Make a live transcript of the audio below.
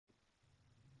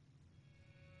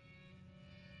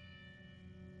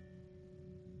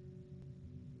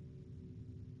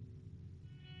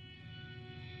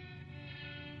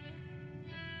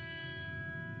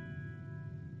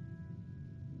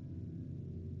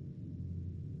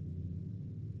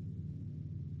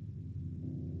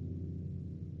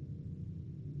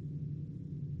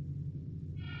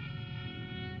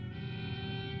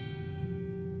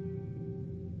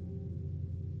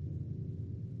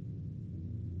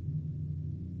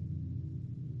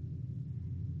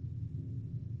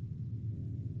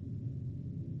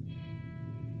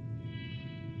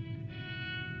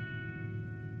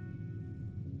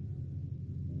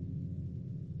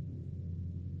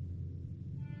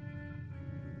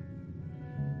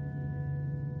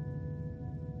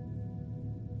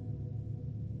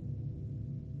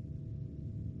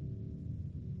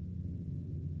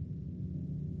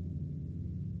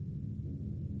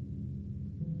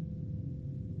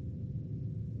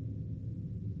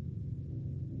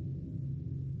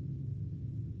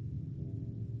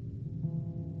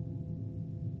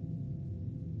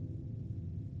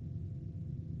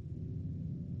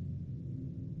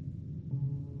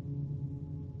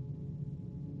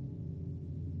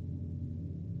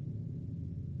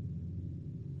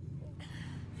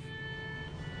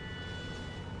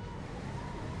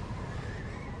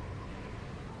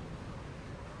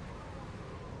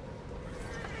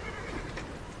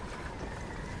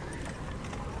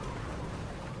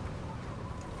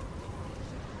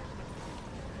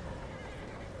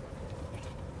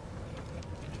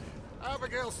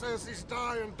Abigail says he's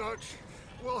dying, Dutch.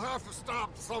 We'll have to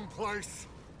stop someplace.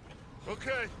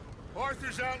 Okay.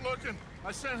 Arthur's out looking.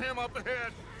 I sent him up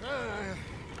ahead.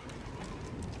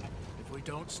 If we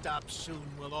don't stop soon,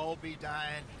 we'll all be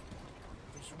dying.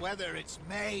 This weather, it's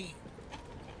May.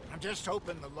 I'm just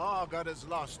hoping the law got as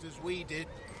lost as we did.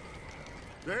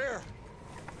 There!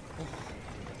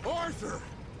 Arthur!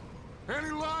 Any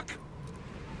luck?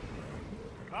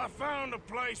 I found a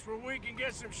place where we can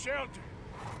get some shelter.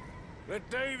 Let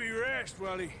Davy rest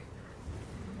while he...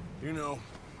 You know.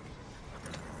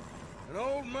 An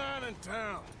old mining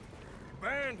town.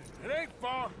 Abandoned. It ain't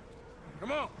far.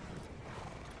 Come on.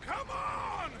 Come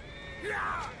on!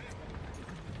 Yeah!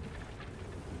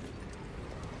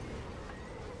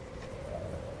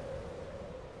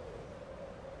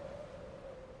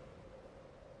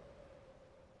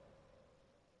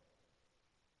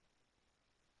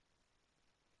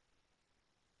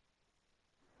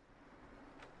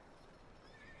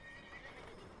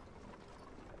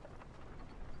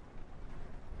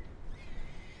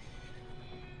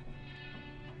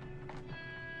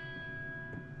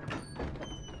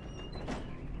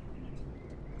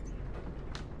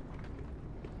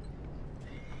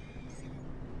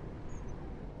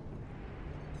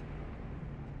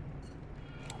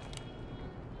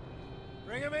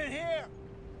 Bring him in here!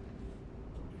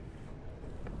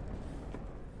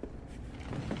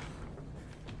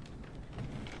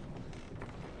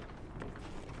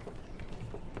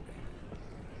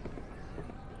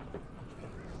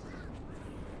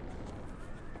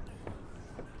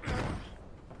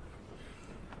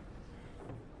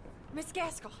 Miss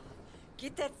Gaskell,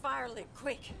 get that fire lit,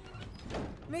 quick.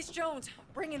 Miss Jones,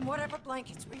 bring in whatever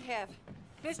blankets we have.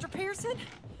 Mr. Pearson,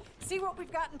 see what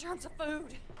we've got in terms of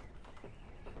food.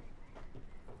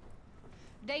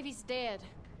 Davy's dead.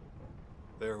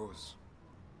 There was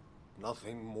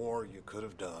nothing more you could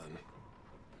have done.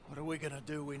 What are we gonna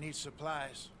do? We need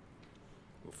supplies.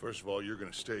 Well, first of all, you're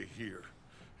gonna stay here,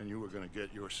 and you were gonna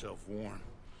get yourself warm.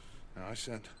 Now, I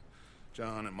sent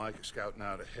John and Micah scouting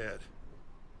out ahead.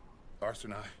 Arthur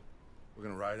and I, we're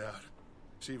gonna ride out,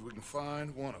 see if we can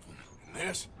find one of them. And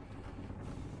this,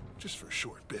 just for a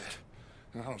short bit.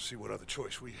 And I don't see what other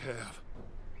choice we have.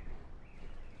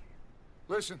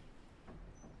 Listen.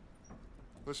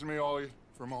 Listen to me, all of you,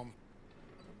 for a moment.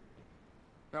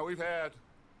 Now, we've had,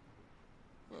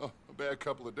 well, a bad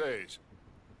couple of days.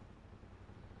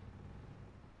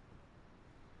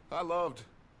 I loved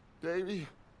Davy,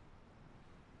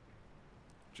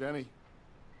 Jenny,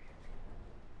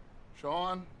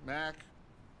 Sean, Mac.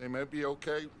 They may be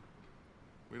okay.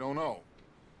 We don't know.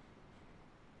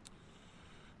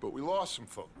 But we lost some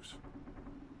folks.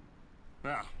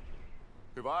 Now,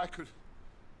 if I could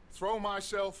throw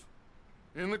myself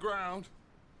in the ground,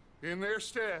 in their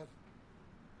stead,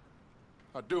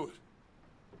 I'd do it,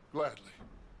 gladly.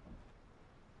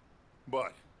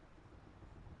 But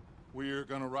we are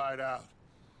gonna ride out,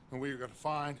 and we are gonna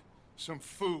find some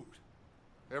food.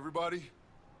 Everybody,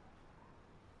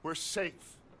 we're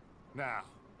safe now.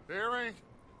 There ain't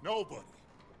nobody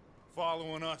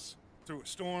following us through a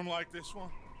storm like this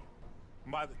one.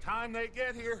 And by the time they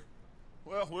get here,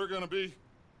 well, we're gonna be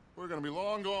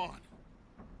long gone.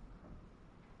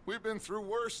 We've been through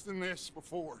worse than this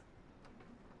before.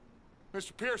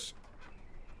 Mr. Pearson,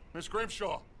 Miss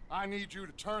Grimshaw, I need you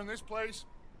to turn this place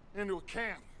into a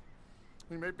camp.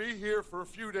 We may be here for a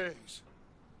few days.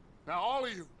 Now, all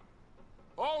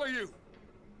of you,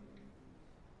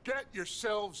 get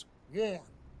yourselves warm.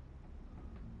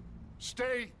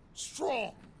 Stay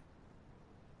strong.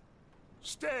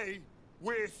 Stay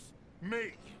with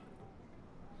me.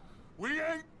 We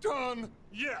ain't done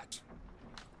yet.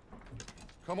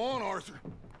 Come on, Arthur.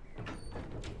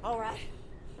 All right.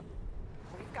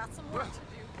 We've got some work to do.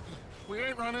 We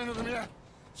ain't run into them yet,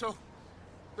 so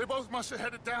they both must have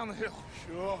headed down the hill.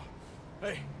 Sure.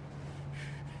 Hey,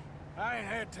 I ain't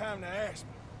had time to ask.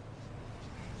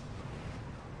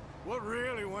 What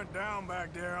really went down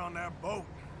back there on that boat?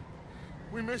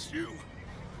 We missed you.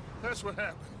 That's what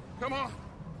happened. Come on.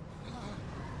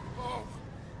 Oh.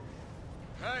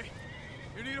 Hey,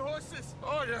 you need horses?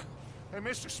 Oh, yeah. Hey,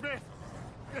 Mr. Smith,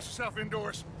 get yourself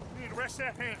indoors. You need to rest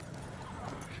that hand.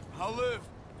 I'll live.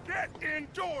 Get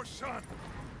indoors, son.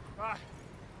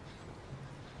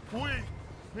 We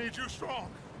need you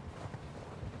strong.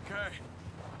 Okay.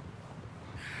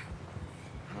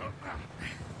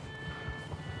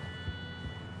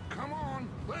 Come on,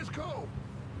 let's go.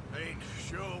 Ain't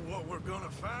sure what we're gonna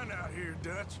find out here,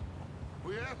 Dutch.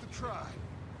 We have to try.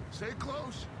 Stay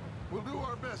close. We'll do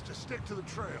our best to stick to the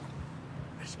trail.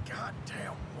 This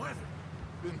goddamn weather.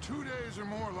 Been 2 days or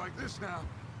more like this now.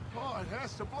 Oh, it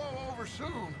has to blow over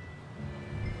soon.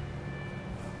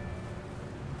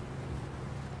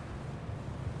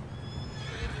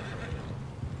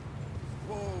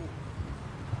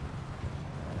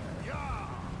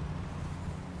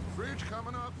 Bridge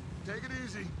coming up. Take it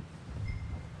easy.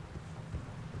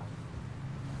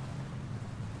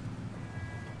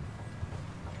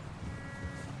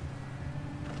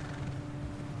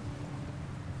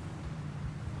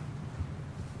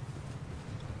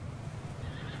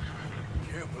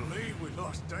 Can't believe we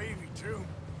lost Davy, too.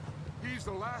 He's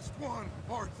the last one,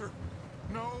 Arthur.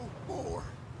 No more.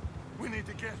 We need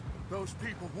to get those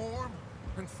people warm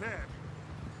and fed.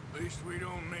 At least we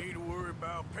don't need to worry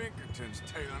about Pinkertons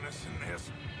tailing us in this.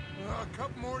 A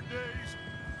couple more days,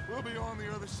 we'll be on the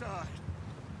other side.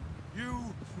 You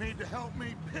need to help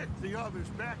me pick the others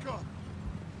back up.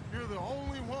 You're the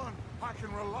only one I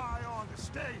can rely on to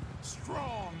stay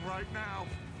strong right now.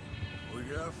 We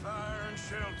got fire and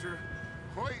shelter.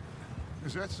 Wait,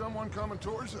 is that someone coming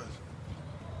towards us?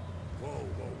 Whoa,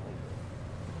 whoa, whoa.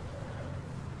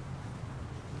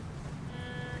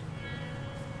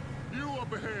 You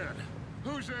up ahead.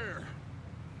 Who's there?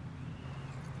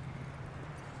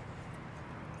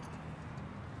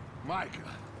 Micah.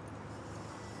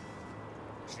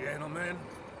 Gentlemen,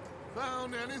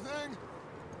 Found anything?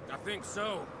 I think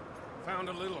so. Found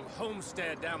a little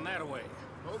homestead down that way.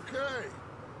 Okay.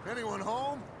 Anyone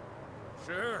home?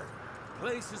 Sure.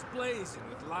 Place is blazing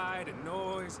with light and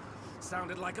noise.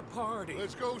 Sounded like a party.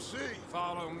 Let's go see.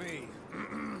 Follow me.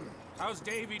 How's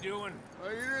Davy doing? He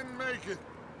didn't make it.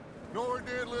 Nor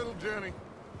did little Jenny.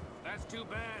 That's too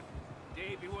bad.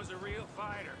 Davy was a real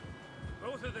fighter.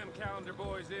 Both of them calendar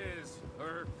boys is,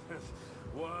 or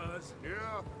was.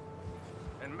 Yeah,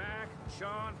 And Mac,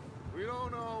 Sean, we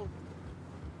don't know.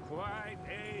 quite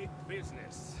a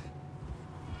business.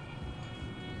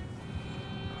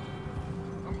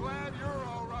 I'm glad you're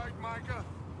all right, Micah.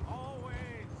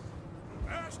 Always.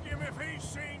 Ask him if he's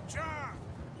seen John.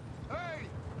 Hey,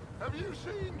 have you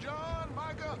seen John,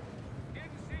 Micah? Didn't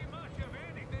see much of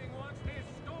anything once this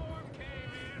storm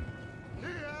came in.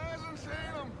 He hasn't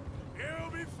seen him.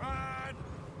 He'll be fine.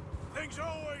 Things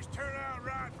always turn out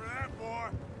right for that boy.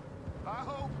 I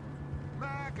hope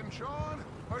Mac and Sean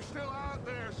are still out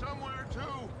there somewhere,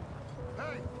 too.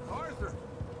 Hey, Arthur,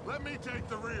 let me take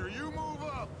the rear. You move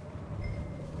up.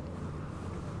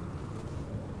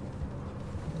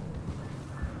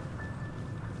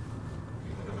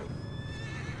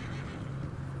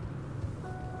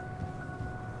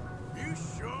 You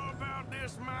sure about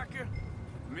this, Micah?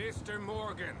 Mr.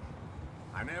 Morgan,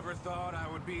 I never thought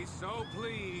I would be so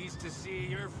pleased to see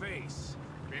your face.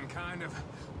 Been kind of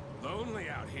lonely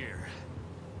out here.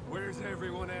 Where's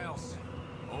everyone else?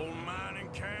 Old mining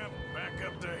camp, back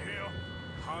up the hill.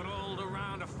 Huddled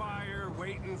around a fire,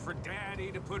 waiting for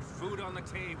Daddy to put food on the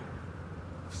table.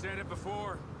 I've said it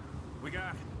before, we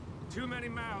got too many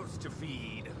mouths to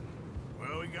feed.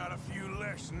 Well, we got a few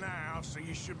less now, so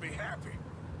you should be happy.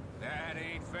 That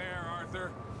ain't fair,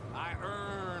 Arthur. I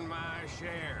earn my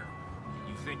share.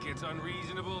 You think it's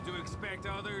unreasonable to expect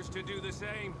others to do the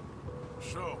same?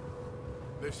 So,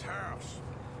 this house.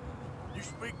 You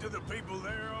speak to the people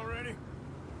there already?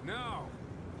 No.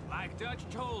 Like Dutch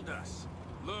told us.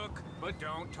 Look, but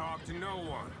don't talk to no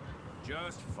one.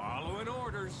 Just following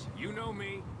orders. You know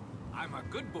me. I'm a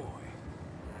good boy.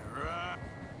 Right.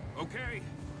 Okay.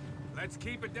 Let's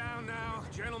keep it down now,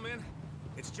 gentlemen.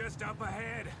 It's just up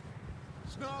ahead.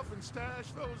 Snuff and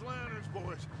stash those lanterns,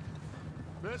 boys.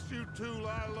 Best you two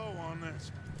lie low on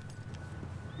this.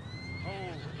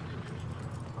 Hold.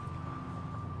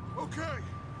 Okay.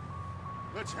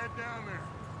 Let's head down there.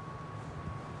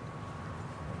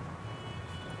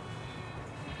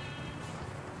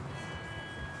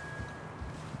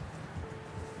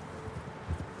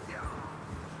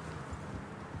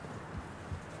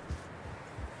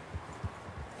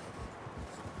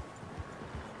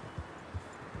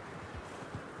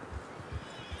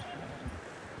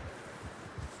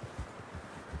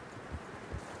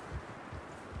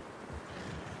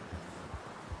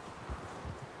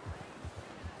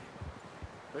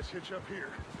 Let's hitch up here.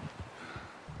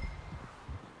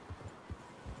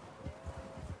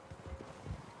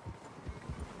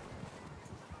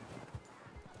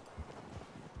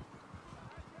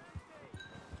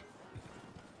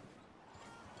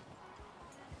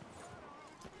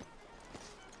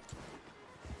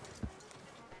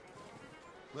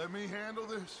 Let me handle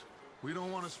this. We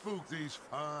don't want to spook these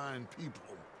fine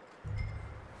people.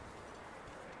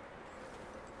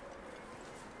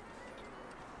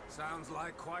 Sounds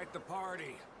like quite the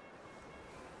party.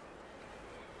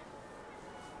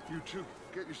 You two,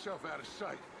 get yourself out of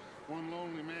sight. One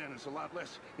lonely man is a lot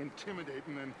less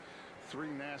intimidating than three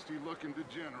nasty-looking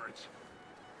degenerates.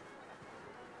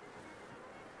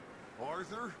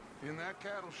 Arthur, in that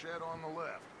cattle shed on the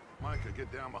left. Micah,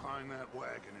 get down behind that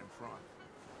wagon in front.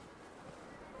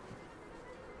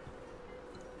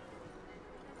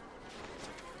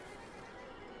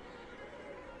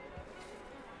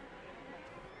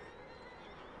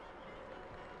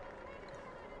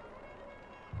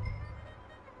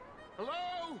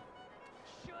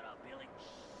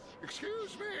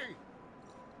 Excuse me!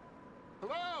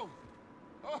 Hello?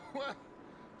 Oh, well,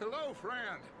 hello,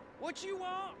 friend. What you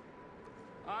want?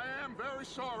 I am very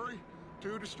sorry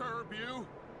to disturb you.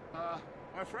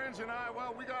 My friends and I,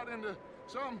 well, we got into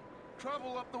some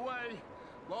trouble up the way,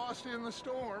 lost in the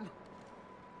storm.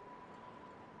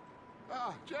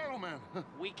 Ah, gentlemen.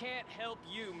 We can't help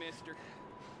you, mister.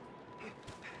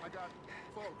 I got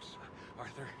folks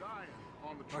Arthur, dying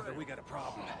on the trail. Arthur, we got a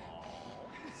problem.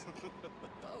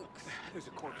 Folks, there's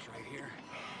a corpse right here.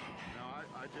 Now,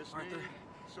 I just Arthur, need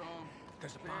some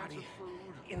there's a cans body of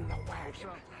food in the or wagon.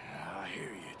 something. I hear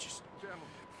you. Just Gentlemen,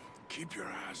 keep your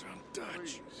eyes on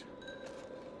Dutch. please.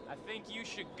 I think you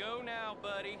should go now,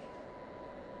 buddy.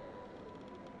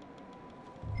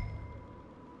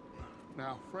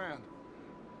 Now, friend,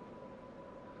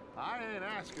 I ain't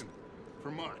asking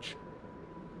for much.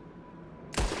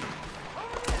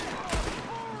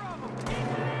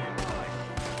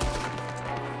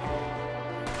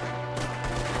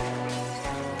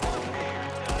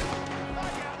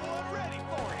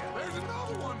 There's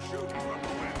another one shooting from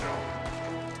the window.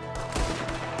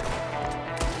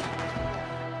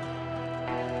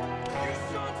 You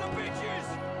sons of bitches!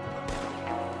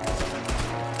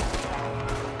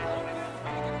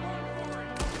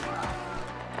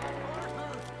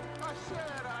 Arthur, I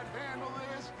said I'd handle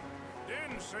this.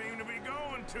 Didn't seem to be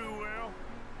going too well.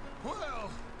 Well,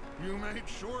 you made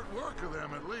short work of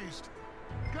them at least.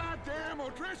 Goddamn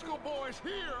O'Driscoll boys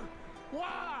here!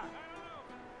 Why?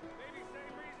 Maybe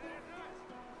same reason as us.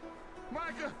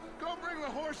 Micah, go bring the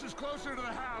horses closer to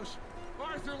the house.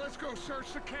 Arthur, let's go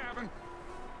search the cabin.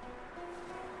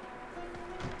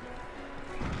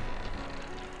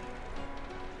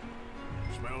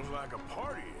 Smells like a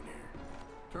party in here.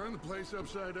 Turn the place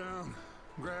upside down.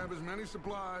 Grab as many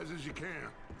supplies as you can.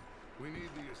 We need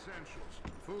the essentials.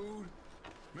 Food,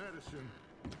 medicine,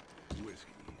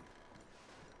 whiskey.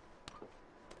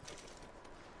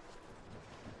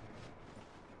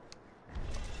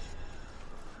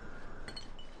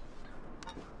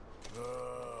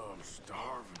 Oh, I'm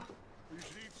starving. You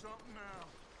should eat something now.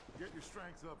 Get your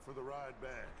strength up for the ride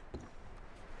back.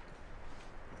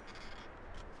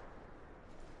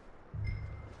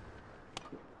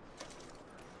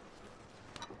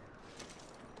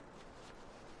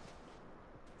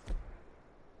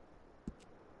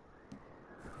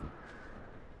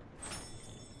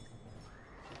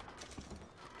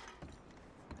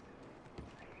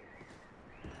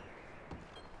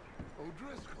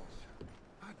 O'Driscoll's.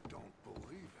 I don't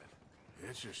believe it.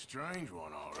 It's a strange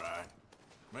one, all right.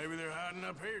 Maybe they're hiding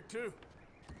up here, too.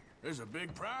 There's a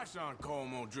big price on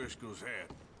Colm O'Driscoll's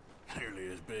head. Nearly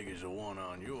as big as the one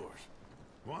on yours.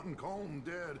 Wanting Colm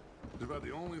dead is about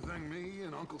the only thing me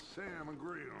and Uncle Sam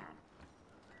agree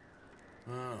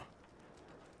on. Huh.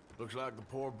 Looks like the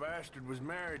poor bastard was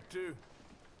married, too.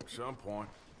 At some point.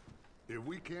 If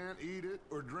we can't eat it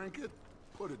or drink it,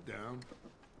 put it down.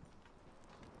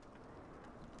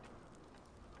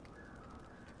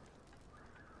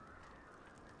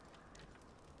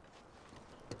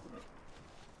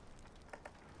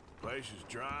 Place is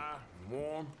dry and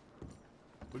warm.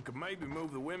 We could maybe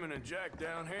move the women and Jack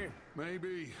down here.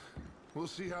 Maybe. We'll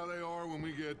see how they are when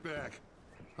we get back.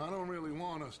 I don't really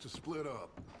want us to split up.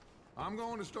 I'm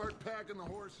going to start packing the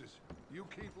horses. You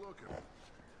keep looking.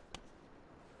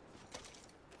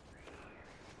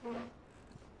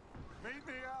 Meet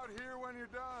me out here when you're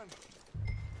done.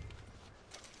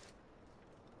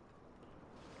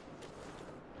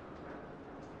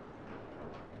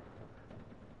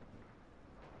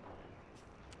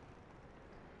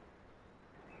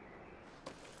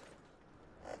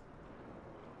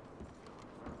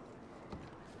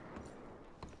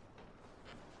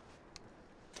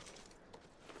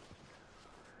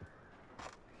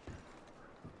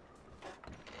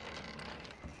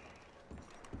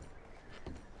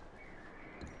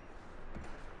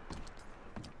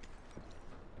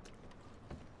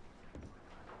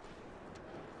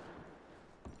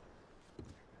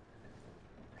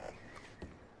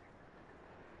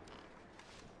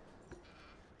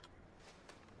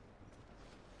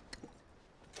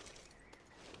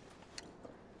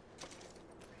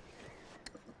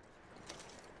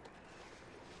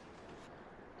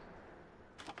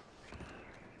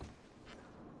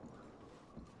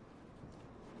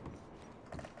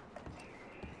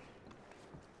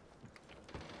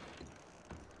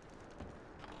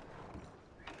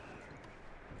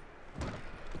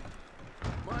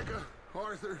 Micah,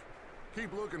 Arthur,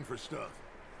 keep looking for stuff.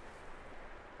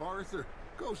 Arthur,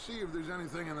 go see if there's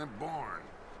anything in that barn.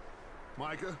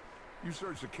 Micah, you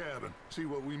search the cabin, see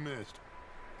what we missed.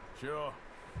 Sure.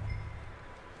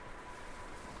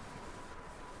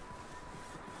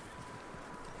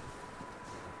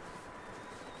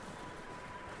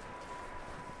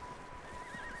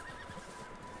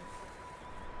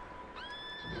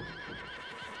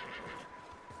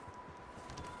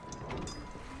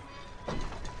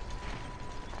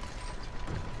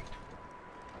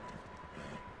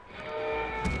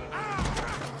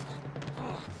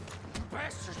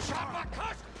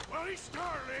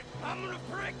 Scarlet, I'm gonna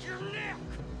break your neck!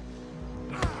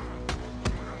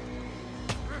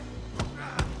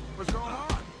 What's going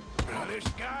on? Now, this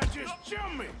guy just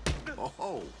jumped me!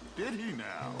 Oh, did he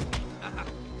now?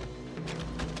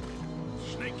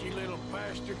 Sneaky little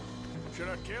bastard. Should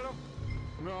I kill him?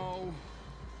 No.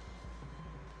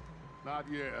 Not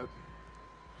yet.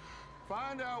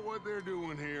 Find out what they're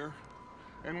doing here,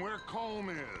 and where Colm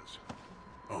is.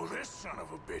 Oh, this son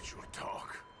of a bitch will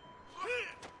talk.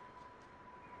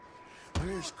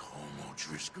 Where's Colm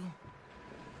O'Driscoll?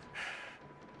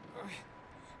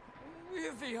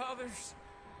 With the others.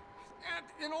 At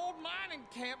an old mining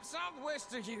camp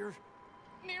southwest of here.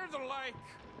 Near the lake.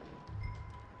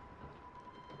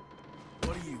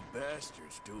 What are you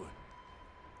bastards doing?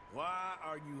 Why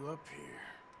are you up here?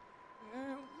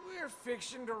 We're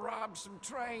fixing to rob some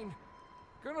train.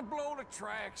 Gonna blow the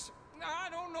tracks. I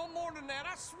don't know more than that,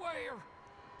 I swear.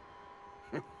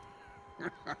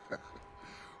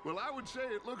 Well, I would say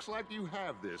it looks like you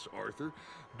have this, Arthur.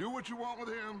 Do what you want with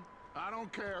him. I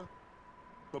don't care.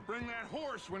 But bring that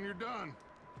horse when you're done.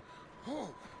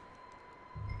 Oh.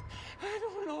 I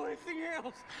don't know anything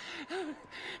else.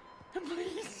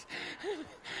 Please.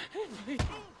 Please.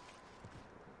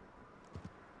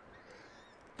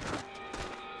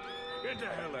 Get the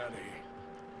hell out of here.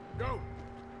 Go!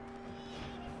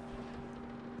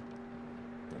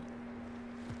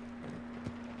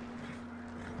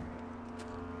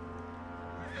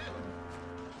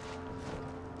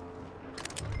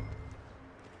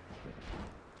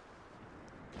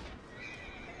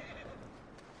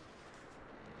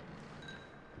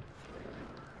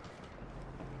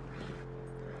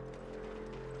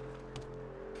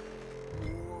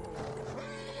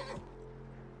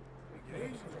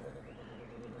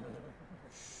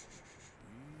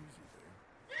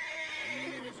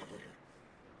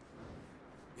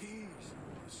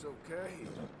 It's okay.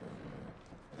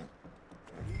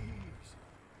 Easy.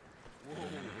 Whoa.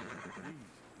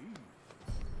 Easy.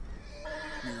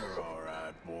 You're all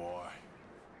right, boy.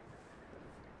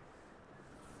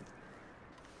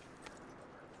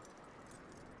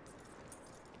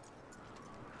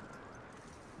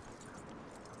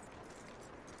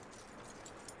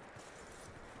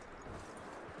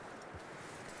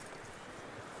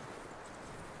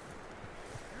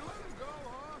 You let him go,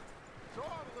 huh? Saw the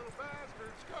little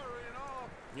bastard scurrying off.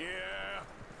 Yeah.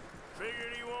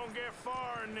 Figured he won't get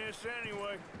far in this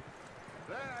anyway.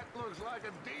 That looks like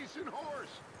a decent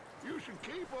horse. You should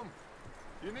keep him.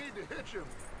 You need to hitch him.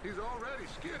 He's already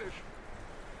skittish.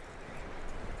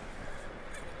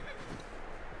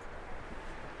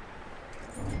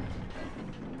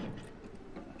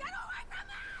 Get away from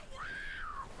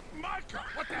me! Micah,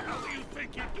 what the hell do you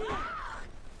think you're doing?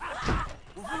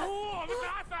 Whoa, look what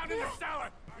I found in the cellar!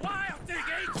 Wild thing,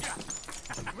 ain't ya?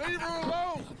 Leave her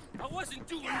alone! I wasn't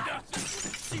doing nothing.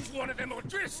 She's one of them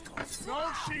O'Driscolls.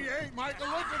 No, she ain't, Micah.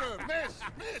 Look at her. Miss.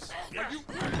 Are you...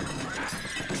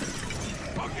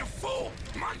 Oh, you fool!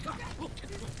 Micah!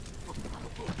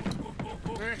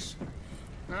 Miss.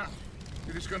 Now,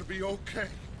 it is gonna be okay.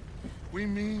 We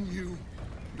mean you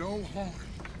no harm.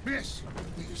 Miss.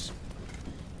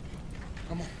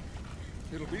 Come on.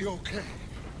 It'll be okay.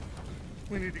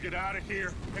 We need to get out of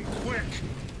here, and quick.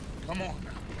 Come on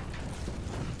now.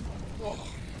 Oh.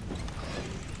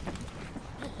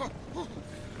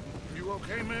 You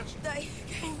okay, miss? They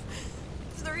came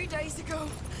 3 days ago.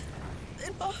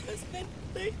 And my husband,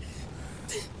 they...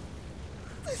 Okay.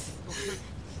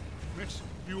 Miss,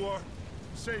 you are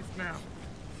safe now.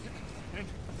 And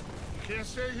you can't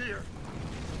stay here.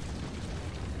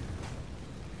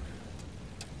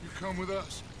 You come with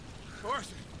us.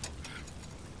 Arthur.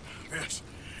 Yes,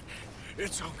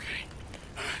 it's okay.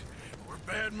 We're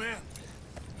bad men.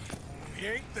 We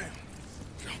ain't them.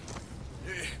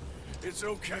 It's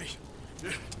okay.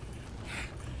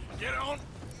 Get on.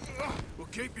 We'll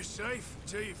keep you safe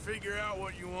until you figure out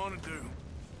what you want to do.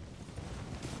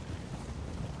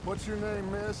 What's your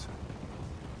name, miss?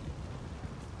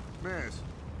 Miss.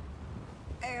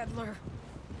 Adler.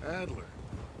 Adler.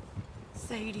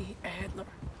 Sadie Adler.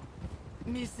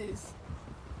 Mrs.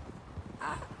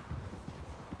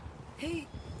 He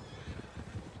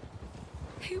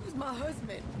was my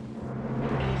husband.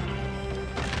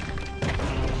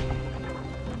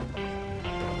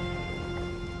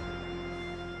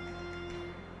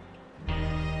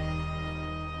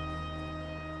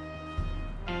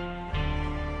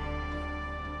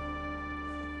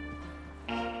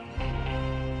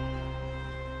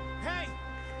 Hey!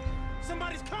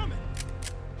 Somebody's coming!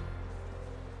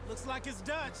 Looks like it's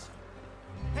Dutch.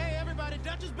 Hey, everybody,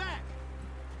 Dutch is back!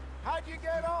 How'd you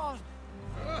get on?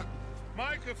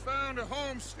 Micah found a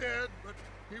homestead, but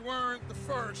He weren't the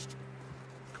first.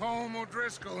 Colm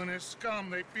O'Driscoll and his scum,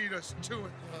 they beat us to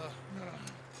it.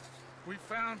 We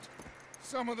found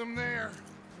some of them there,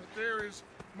 but there is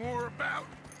more about,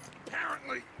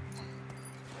 apparently.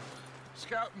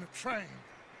 Scouting the train.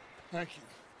 Thank you.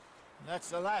 That's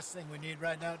the last thing we need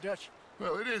right now, Dutch.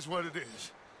 Well, it is what it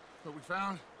is. But we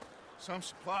found some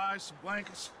supplies, some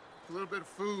blankets, a little bit of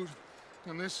food,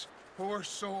 and this poor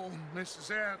soul,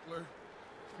 Mrs. Adler,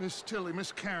 Miss Tilly,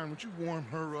 Miss Karen, would you warm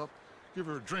her up? Give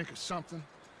her a drink or something?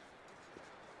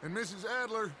 And Mrs.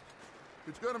 Adler,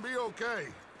 it's gonna be okay.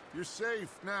 You're safe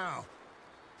now.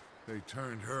 They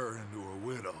turned her into a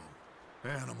widow.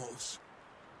 Animals.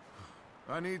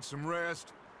 I need some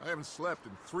rest. I haven't slept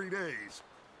in 3 days.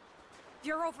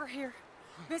 You're over here.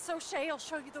 Miss O'Shea will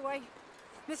show you the way.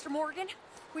 Mr. Morgan,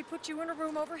 we put you in a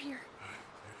room over here.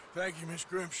 Thank you, Miss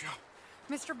Grimshaw.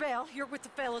 Mr. Bell, you're with the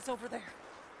fellas over there.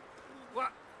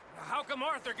 What? How come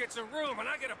Arthur gets a room and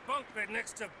I get a bunk bed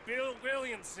next to Bill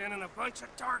Williamson and a bunch of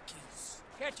darkies?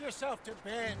 Get yourself to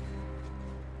bed.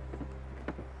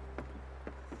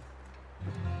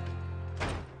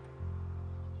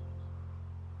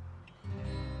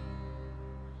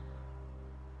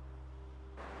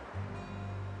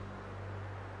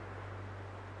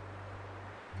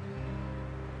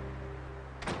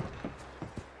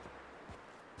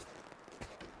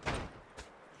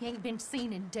 He ain't been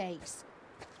seen in days.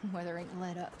 Weather ain't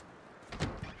let up.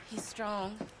 He's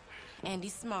strong, and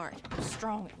he's smart.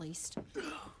 Strong, at least.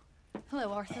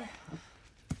 Hello, Arthur.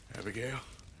 Abigail?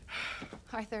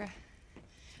 Arthur,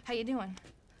 how you doing?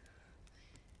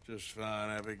 Just fine,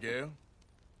 Abigail.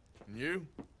 And you?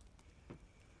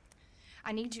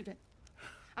 I need you to...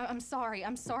 I'm sorry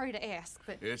to ask,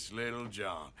 but... It's little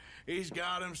John. He's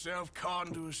got himself caught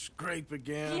into a scrape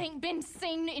again. He ain't been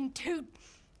seen in 2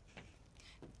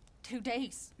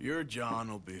 days. Your John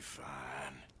will be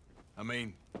fine. I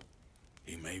mean,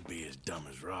 he may be as dumb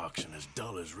as rocks and as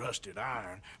dull as rusted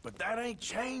iron, but that ain't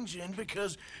changing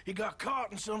because he got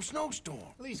caught in some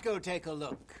snowstorm. Please go take a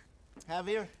look.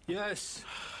 Javier? Yes?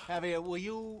 Javier, will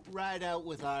you ride out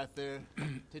with Arthur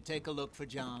to take a look for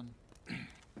John?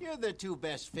 You're the 2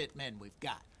 best fit men we've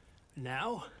got.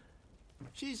 Now?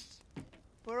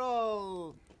 We're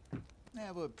all...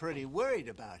 Yeah, we're pretty worried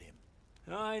about him.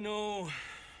 I know.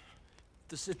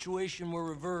 The situation were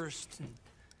reversed, and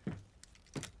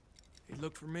he'd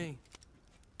look for me.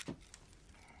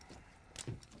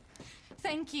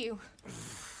 Thank you.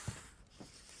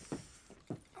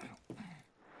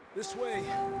 This way.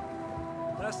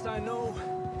 Last I know,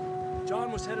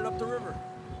 John was headed up the river.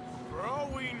 For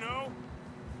all we know,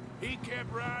 he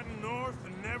kept riding north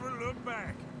and never looked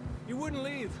back. He wouldn't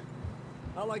leave.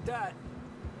 Not like that.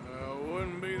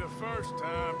 Wouldn't be the first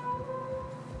time.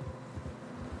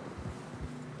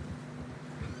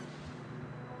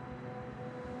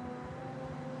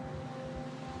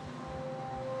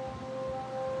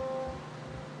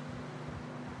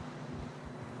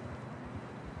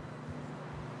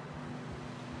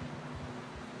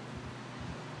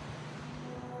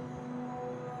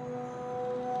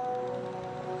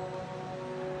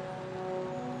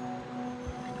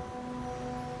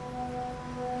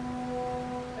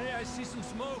 I see some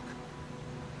smoke.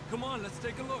 Come on, let's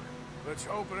take a look. Let's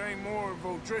hope it ain't more of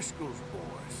O'Driscoll's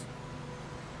boys.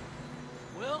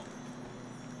 Well...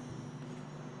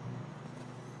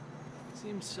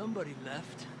 seems somebody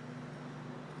left.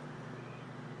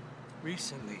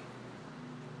 Recently.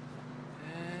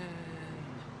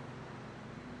 And...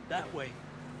 that way.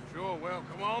 Sure, well,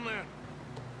 come on then.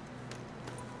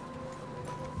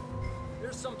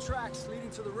 There's some tracks leading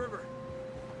to the river.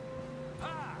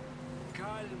 Ha!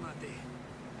 Cálmate.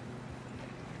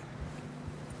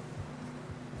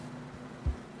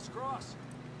 Let's cross.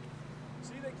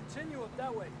 See, they continue up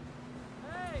that way.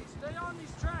 Hey, stay on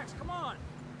these tracks, come on!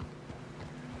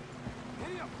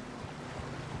 Giddy up!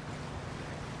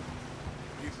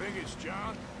 You think it's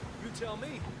John? You tell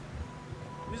me.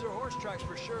 These are horse tracks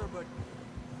for sure, but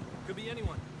could be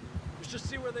anyone. Let's just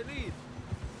see where they lead.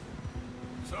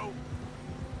 So,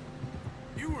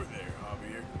 you were there,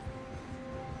 Javier.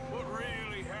 What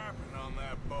really happened on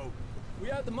that boat? We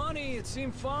had the money, it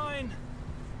seemed fine.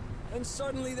 Then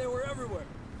suddenly they were everywhere.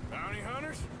 Bounty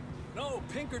hunters? No,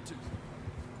 Pinkertons.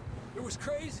 It was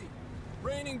crazy.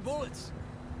 Raining bullets.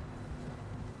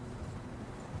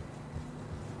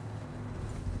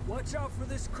 Watch out for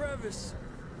this crevice.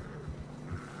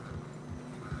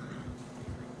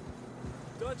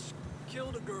 Dutch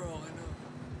killed a girl in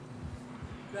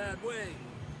a bad way.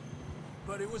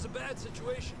 But it was a bad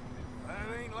situation. That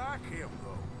ain't like him,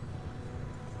 though.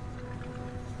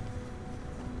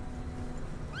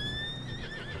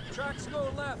 Tracks go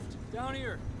left, down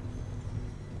here.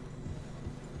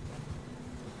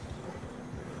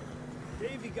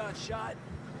 Davey got shot.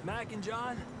 Mac and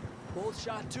John, both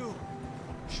shot too.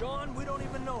 Sean, we don't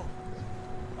even know.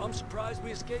 I'm surprised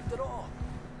we escaped at all.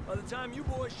 By the time you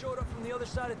boys showed up from the other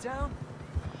side of town,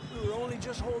 we were only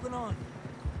just holding on.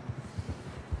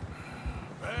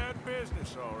 Bad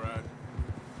business, all right.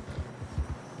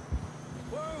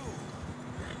 Whoa!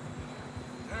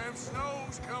 Damn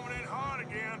snow's coming in hard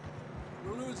again.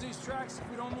 We'll lose these tracks if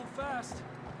we don't move fast.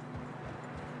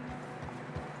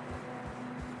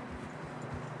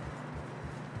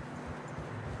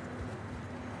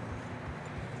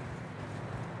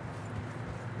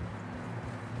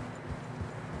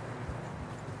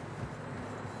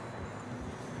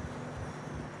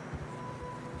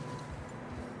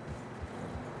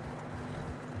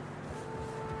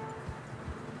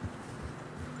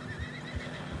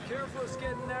 Careful, it's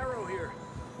getting narrow here.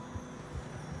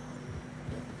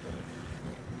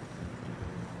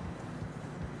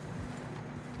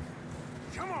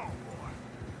 Come on, boy.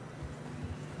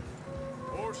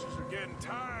 Horses are getting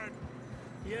tired.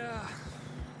 Yeah,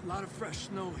 a lot of fresh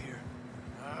snow here.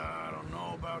 I don't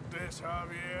know about this,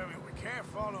 Javier. I mean, we can't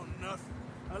follow nothing.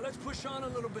 Let's push on a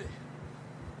little bit.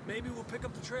 Maybe we'll pick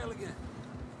up the trail again.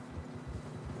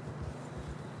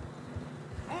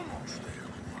 Almost there,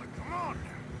 boy. Come on now.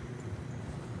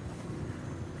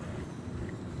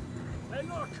 Hey,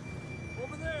 look!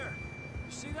 Over there!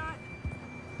 You see that?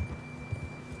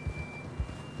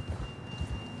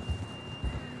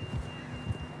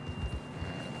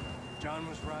 John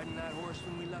was riding that horse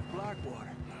when we left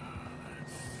Blackwater.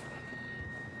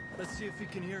 Let's see if he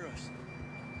can hear us.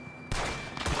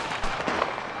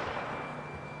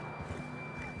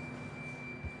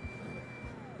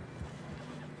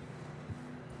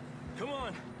 Come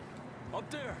on! Up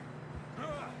there!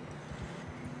 Ha!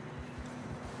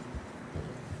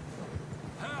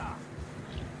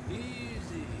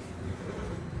 Easy.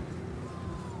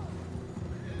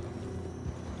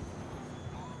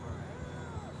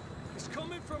 It's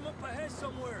coming from up ahead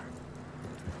somewhere.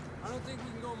 I don't think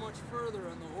we can go much further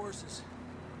on the horses.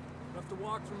 We'll have to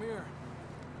walk from here.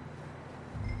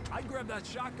 I'd grab that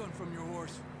shotgun from your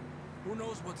horse. Who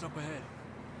knows what's up ahead?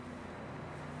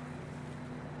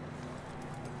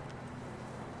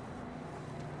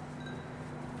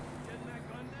 Getting that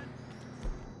gun then?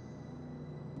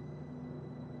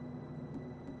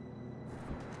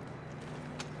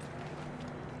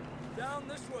 Down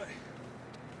this way.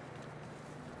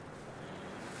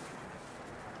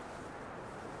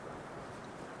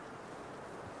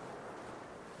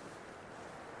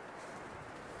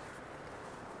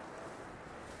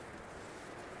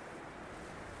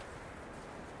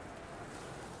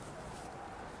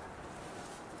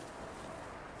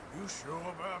 You sure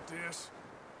about this?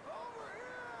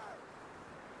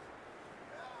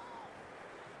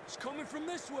 It's coming from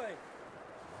this way.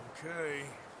 Okay.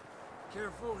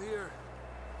 Careful here.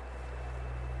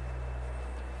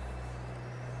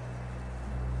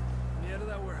 Nieta,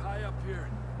 that we're high up here.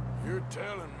 You're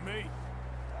telling me.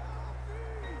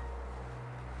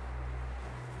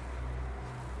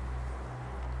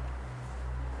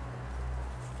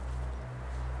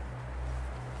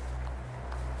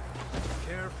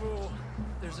 Careful.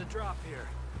 There's a drop here.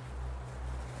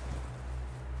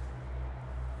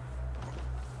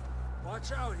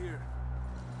 Watch out here.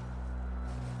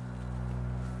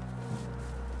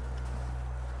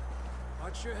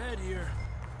 Watch your head here.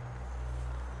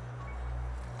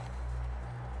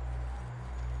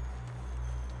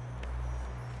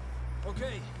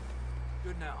 Okay.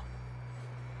 Good now.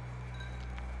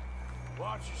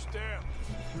 Watch your step.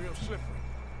 It's real slippery.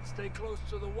 Stay close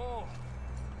to the wall.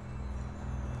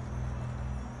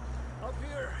 Up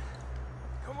here.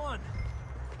 Come on.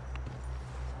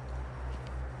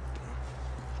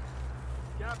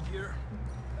 Gap here.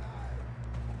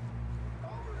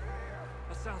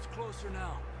 That sounds closer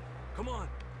now. Come on.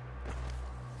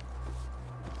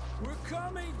 We're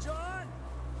coming, John!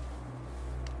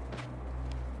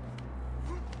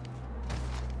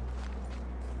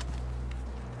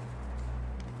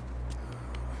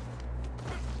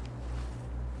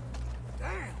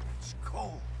 Damn, it's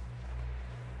cold.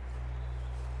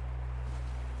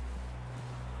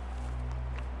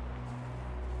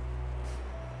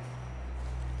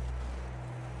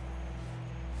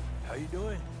 How you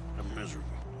doing? I'm miserable.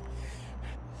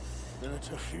 Been a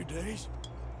tough few days.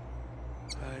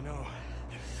 I know.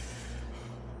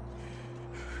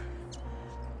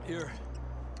 Here.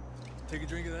 Take a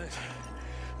drink of that.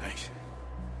 Thanks.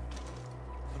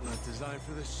 I'm not designed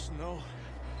for this snow.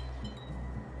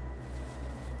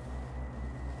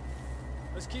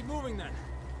 Let's keep moving then.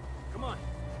 Come on.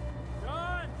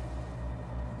 John!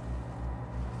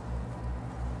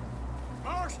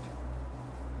 Marston!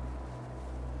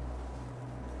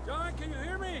 can you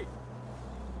hear me?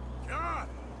 John!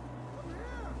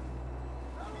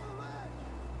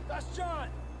 That's John!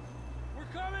 We're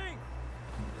coming!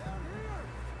 Down here!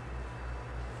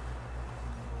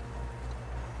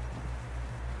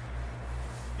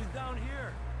 He's down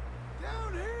here.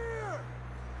 Down here!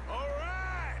 All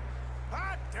right!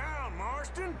 Hot down,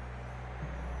 Marston!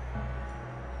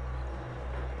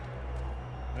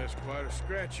 That's quite a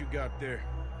scratch you got there.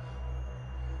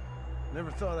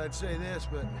 Never thought I'd say this,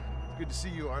 but it's good to see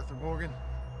you, Arthur Morgan.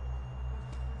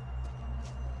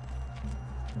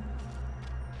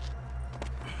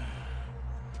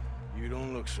 You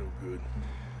don't look so good.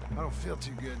 I don't feel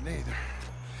too good, neither.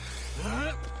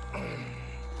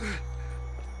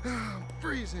 I'm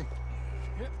freezing.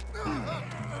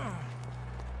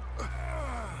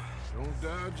 Don't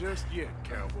die just yet,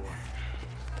 cowboy.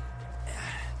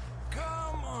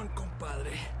 Come on,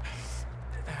 compadre.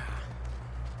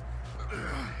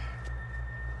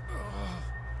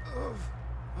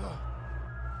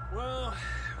 Well,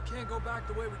 we can't go back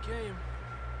the way we came.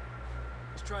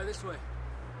 Let's try this way.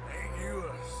 Ain't you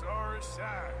a sorry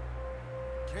sight?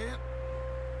 Can't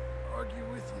argue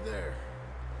with you there.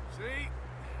 See?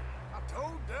 I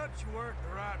told Dutch you weren't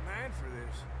the right man for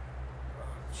this.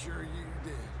 Sure you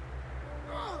did.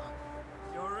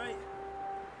 You all right?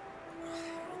 I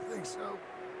don't think so.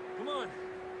 Come on.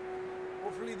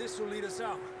 Hopefully this will lead us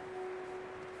out.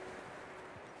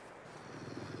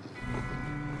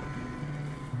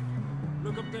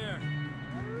 Look up there.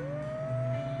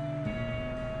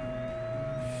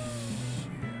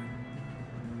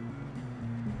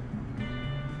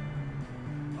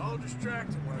 I'll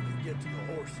distract him while you get to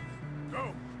the horses.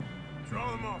 Go!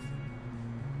 Draw them off.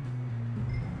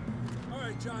 All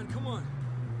right, John, come on.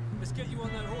 Let's get you on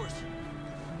that horse.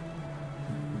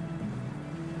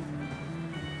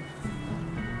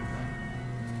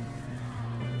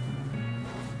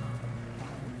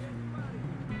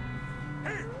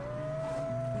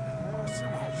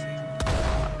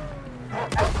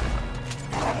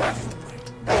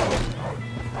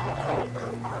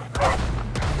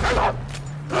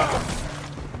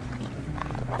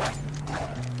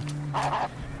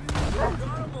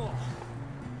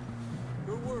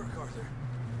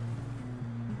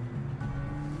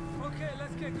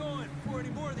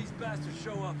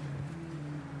 Show up.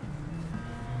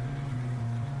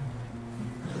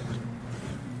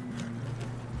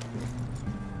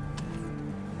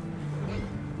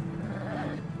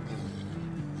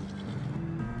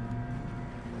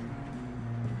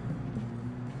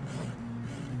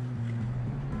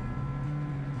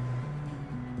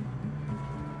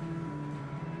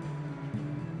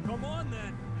 Come on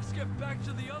then, let's get back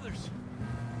to the others.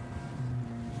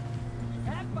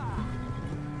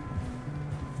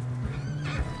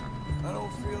 I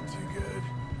don't feel too good.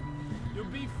 You'll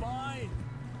be fine.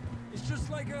 It's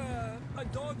just like a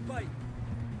dog bite.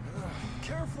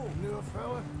 Careful. Knew a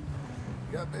fella?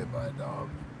 Got bit by a dog.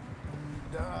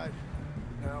 Died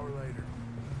an hour later.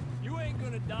 You ain't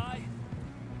gonna die.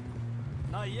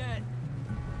 Not yet.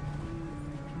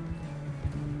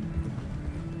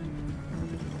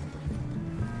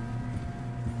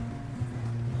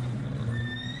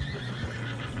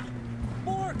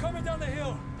 More coming down the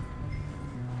hill.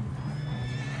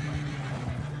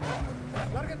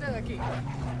 Lárgate de aquí.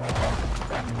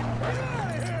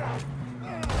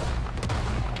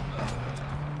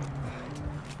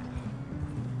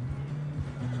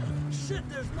 Shit,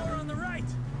 there's more on the right.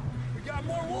 We got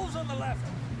more wolves on the left.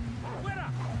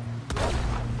 Fuera!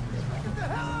 Get the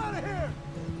hell out of here!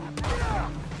 Yeah!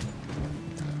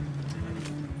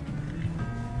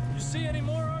 You see any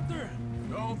more, Arthur?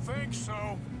 Don't think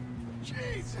so.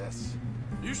 Jesus!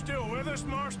 You still with us,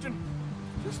 Marston?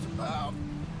 Just about.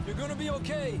 You're gonna be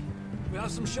okay. We have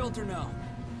some shelter now.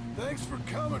 Thanks for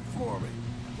coming for me.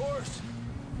 Of course.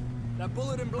 That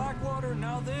bullet in Blackwater,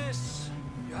 now this.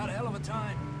 You had a hell of a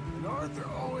time. And Arthur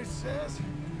always says,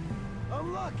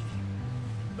 I'm lucky.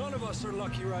 None of us are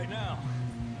lucky right now.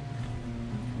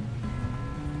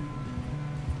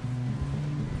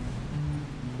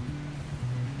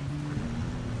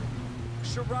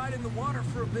 Should ride in the water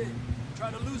for a bit. Try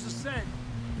to lose the scent.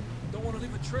 Don't want to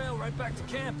leave a trail right back to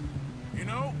camp. You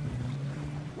know,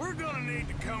 we're gonna need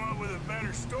to come up with a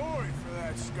better story for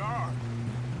that scar.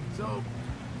 So,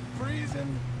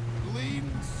 freezing, bleeding,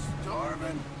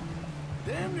 starving,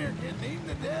 damn near getting eaten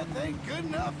to death ain't good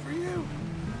enough for you?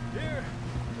 Here,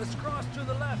 let's cross to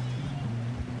the left.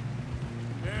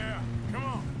 Yeah, come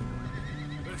on.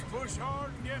 Let's push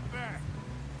hard and get back.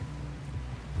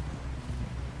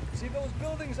 See those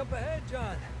buildings up ahead,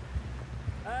 John?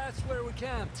 That's where we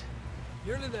camped.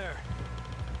 Nearly there.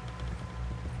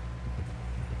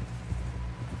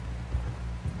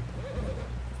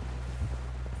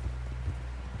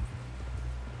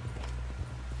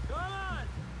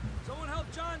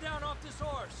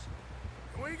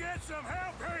 some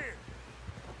help here!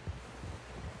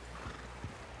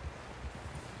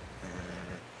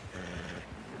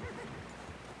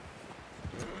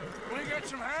 We get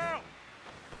some help!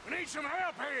 We need some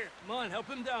help here! Come on, help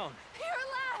him down. You're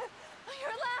alive! You're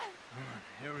alive!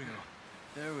 Here we go.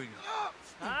 There we go.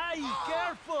 Ay,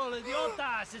 careful,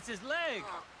 idiotas! It's his leg!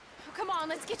 Oh, come on,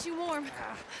 let's get you warm.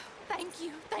 Thank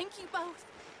you both.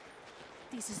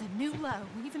 This is a new low,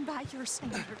 even by your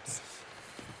standards.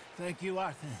 Thank you,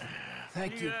 Arthur.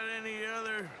 Thank you. You got any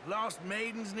other lost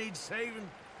maidens need saving?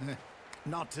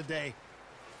 Not today.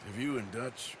 Have you and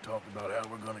Dutch talked about how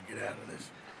we're gonna get out of this?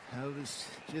 I was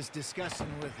just discussing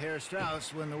with Herr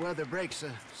Strauss when the weather breaks.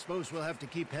 Suppose we'll have to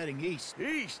keep heading east.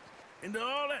 East? Into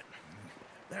all that...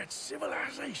 That's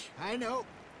civilization. I know.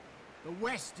 The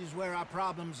west is where our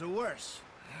problems are worse.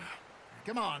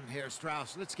 Come on, Herr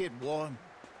Strauss, let's get warm.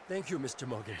 Thank you, Mr.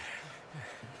 Morgan.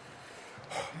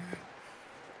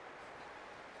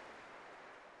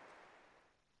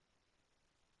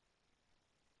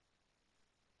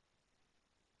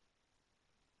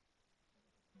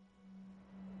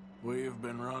 We have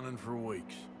been running for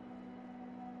weeks.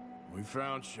 We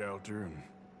found shelter and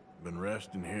been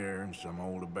resting here in some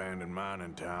old abandoned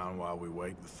mining town while we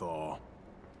wait the thaw.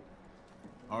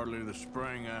 Hardly the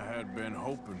spring I had been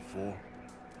hoping for.